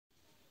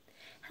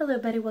Hello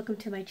buddy, welcome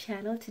to my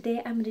channel.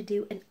 Today I'm going to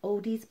do an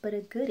oldies but a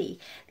goodie.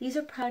 These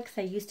are products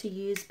I used to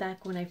use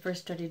back when I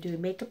first started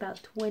doing makeup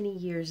about 20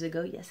 years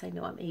ago. Yes, I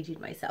know I'm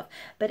aging myself.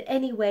 But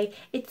anyway,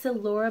 it's a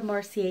Laura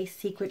Mercier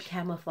Secret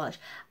Camouflage.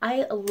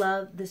 I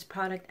love this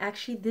product.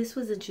 Actually, this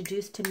was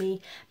introduced to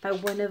me by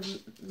one of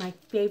my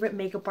favorite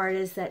makeup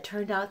artists that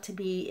turned out to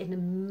be an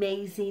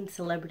amazing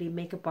celebrity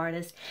makeup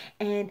artist.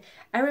 And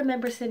I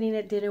remember sitting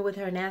at dinner with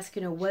her and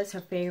asking her what's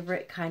her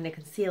favorite kind of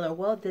concealer.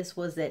 Well, this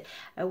was it.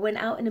 I went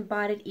out and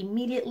bought it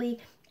immediately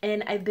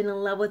and I've been in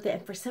love with it,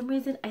 and for some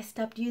reason I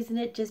stopped using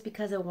it just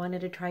because I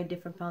wanted to try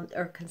different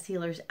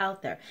concealers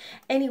out there.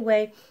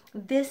 Anyway,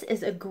 this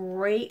is a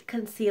great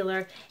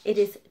concealer. It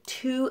is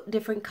two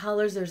different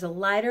colors. There's a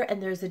lighter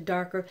and there's a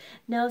darker.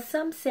 Now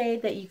some say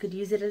that you could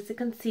use it as a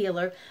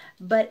concealer,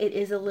 but it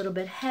is a little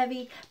bit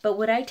heavy. But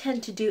what I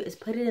tend to do is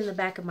put it in the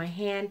back of my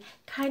hand,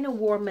 kind of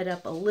warm it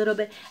up a little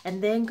bit,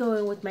 and then go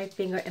in with my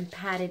finger and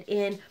pat it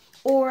in.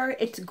 Or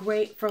it's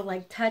great for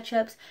like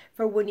touch-ups,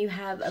 for when you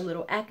have a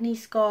little acne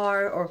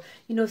scar, or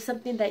you know,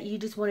 something that you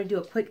just want to do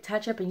a quick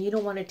touch-up and you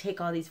don't want to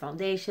take all these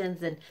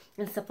foundations and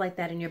stuff like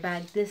that in your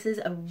bag. This is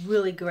a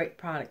really great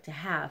product to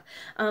have.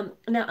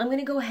 Now I'm going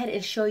to go ahead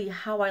and show you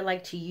how I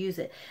like to use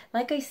it.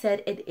 Like I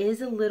said, it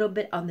is a little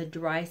bit on the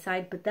dry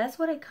side, but that's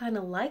what I kind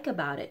of like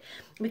about it,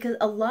 because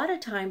a lot of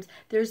times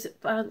there's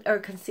I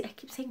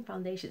keep saying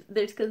foundations.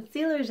 There's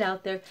concealers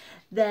out there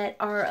that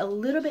are a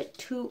little bit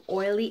too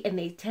oily and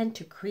they tend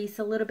to crease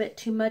a little bit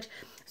too much.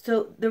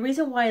 So the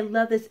reason why I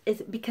love this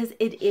is because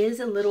it is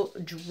a little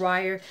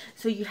drier,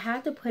 so you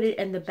have to put it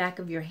in the back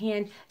of your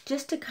hand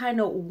just to kind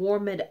of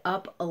warm it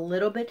up a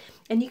little bit,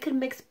 and you can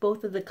mix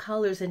both of the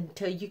colors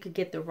until you could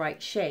get the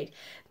right shade.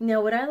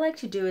 Now what I like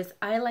to do is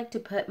I like to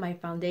put my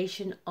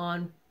foundation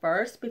on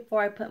first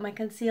before I put my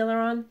concealer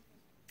on.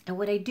 And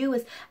what I do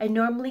is I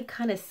normally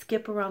kind of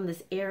skip around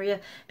this area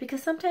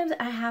because sometimes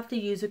I have to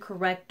use a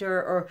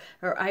corrector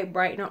or eye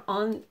brightener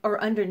on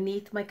or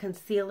underneath my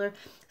concealer.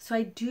 So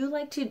I do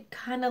like to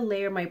kind of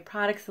layer my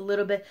products a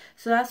little bit.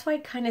 So that's why I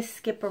kind of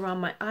skip around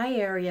my eye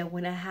area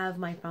when I have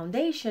my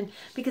foundation,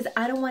 because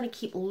I don't want to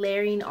keep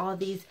layering all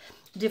these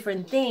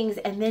different things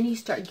and then you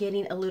start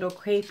getting a little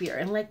crepier.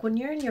 And like when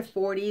you're in your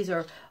 40s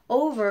or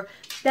over,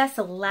 that's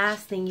the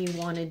last thing you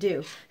want to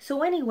do.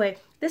 So anyway,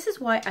 this is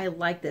why I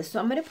like this. So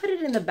I'm going to put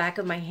it in the back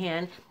of my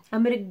hand.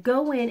 I'm going to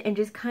go in and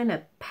just kind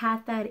of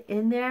pat that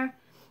in there.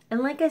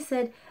 And like I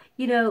said,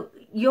 you know,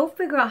 you'll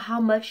figure out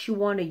how much you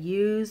want to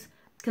use,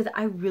 because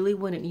I really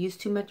wouldn't use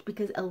too much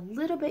because a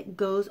little bit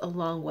goes a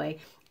long way.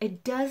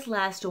 It does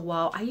last a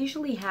while. I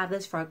usually have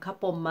this for a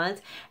couple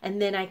months and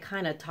then I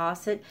kind of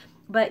toss it.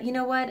 But you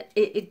know what?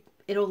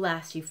 It'll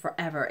last you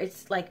forever.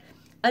 It's like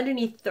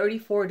underneath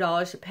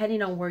 $34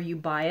 depending on where you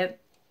buy it.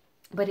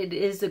 But it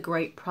is a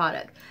great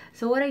product.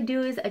 So what I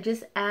do is I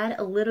just add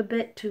a little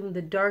bit to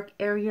the dark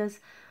areas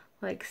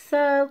like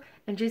so,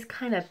 and just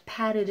kind of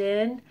pat it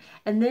in,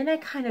 and then I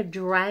kind of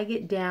drag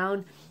it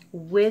down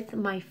with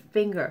my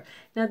finger.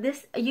 Now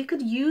this, you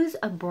could use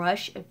a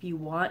brush if you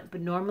want,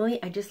 but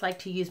normally I just like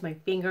to use my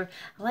finger.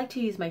 I like to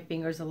use my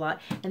fingers a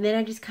lot, and then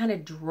I just kind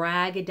of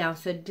drag it down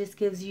so it just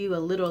gives you a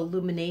little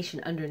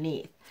illumination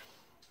underneath.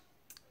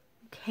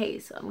 Okay,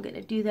 so I'm going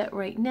to do that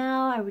right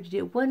now. I would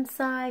do one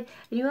side,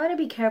 and you want to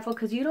be careful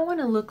because you don't want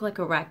to look like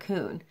a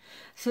raccoon.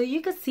 So you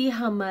can see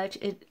how much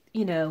it,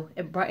 you know,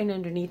 it brightened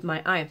underneath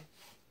my eye.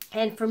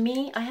 And for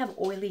me, I have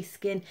oily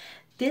skin.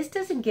 This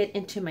doesn't get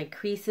into my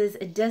creases.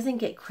 It doesn't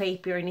get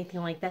crepey or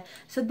anything like that.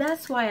 So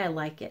that's why I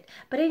like it.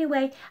 But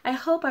anyway, I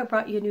hope I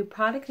brought you a new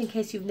product in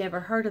case you've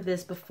never heard of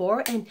this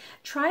before. And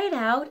try it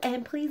out,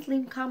 and please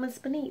leave comments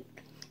beneath.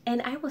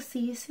 And I will see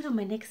you soon on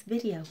my next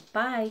video.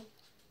 Bye.